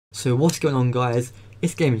So what's going on, guys?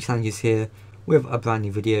 It's Gaming Challenges here with a brand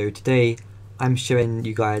new video. Today I'm showing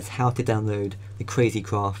you guys how to download the Crazy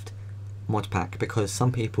Craft mod pack, because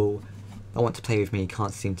some people that want to play with me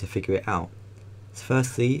can't seem to figure it out. So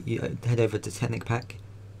firstly, you head over to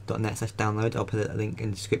technicpack.net/download. I'll put a link in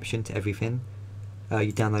the description to everything.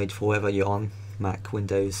 You download for wherever you're on, Mac,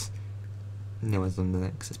 Windows. No one's on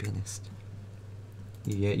Linux, let's be honest.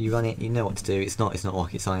 You run it, you know what to do. It's not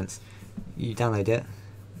rocket science. You download it.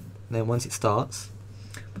 Then once it starts,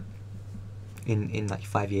 in like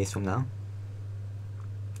 5 years from now,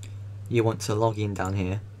 you want to log in down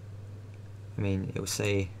here. I mean, it will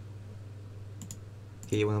say,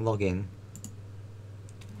 okay, you want to log in,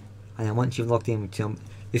 and then once you've logged in to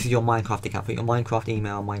this is your Minecraft account, put your Minecraft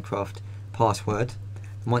email, Minecraft password,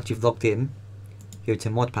 and once you've logged in, go to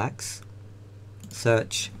mod packs,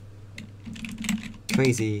 search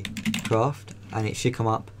Crazy Craft, and it should come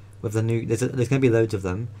up with the new, there's going to be loads of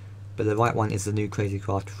them, but the right one is the new Crazy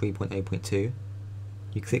Craft 3.0.2.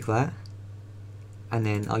 You click that, and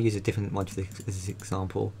then I'll use a different mod for this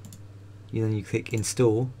example. Then you click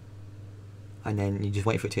install, and then you just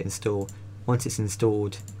wait for it to install. Once it's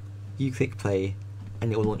installed, you click play,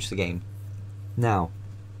 and it will launch the game. Now,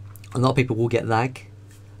 a lot of people will get lag,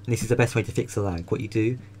 and this is the best way to fix the lag. What you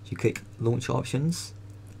do is you click launcher options,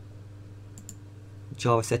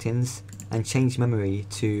 Java settings, and change memory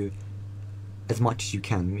to as much as you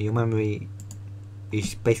can. Your memory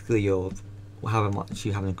is basically your however much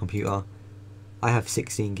you have on a computer. I have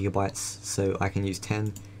 16 gigabytes, so I can use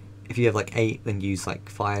 10. If you have like 8, then use like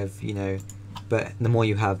 5, you know. But the more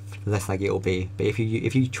you have, the less lag it will be. But if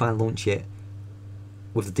you try and launch it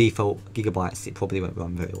with the default gigabytes, it probably won't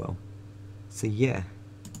run very well. So yeah,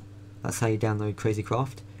 that's how you download Crazy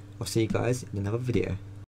Craft. I'll see you guys in another video.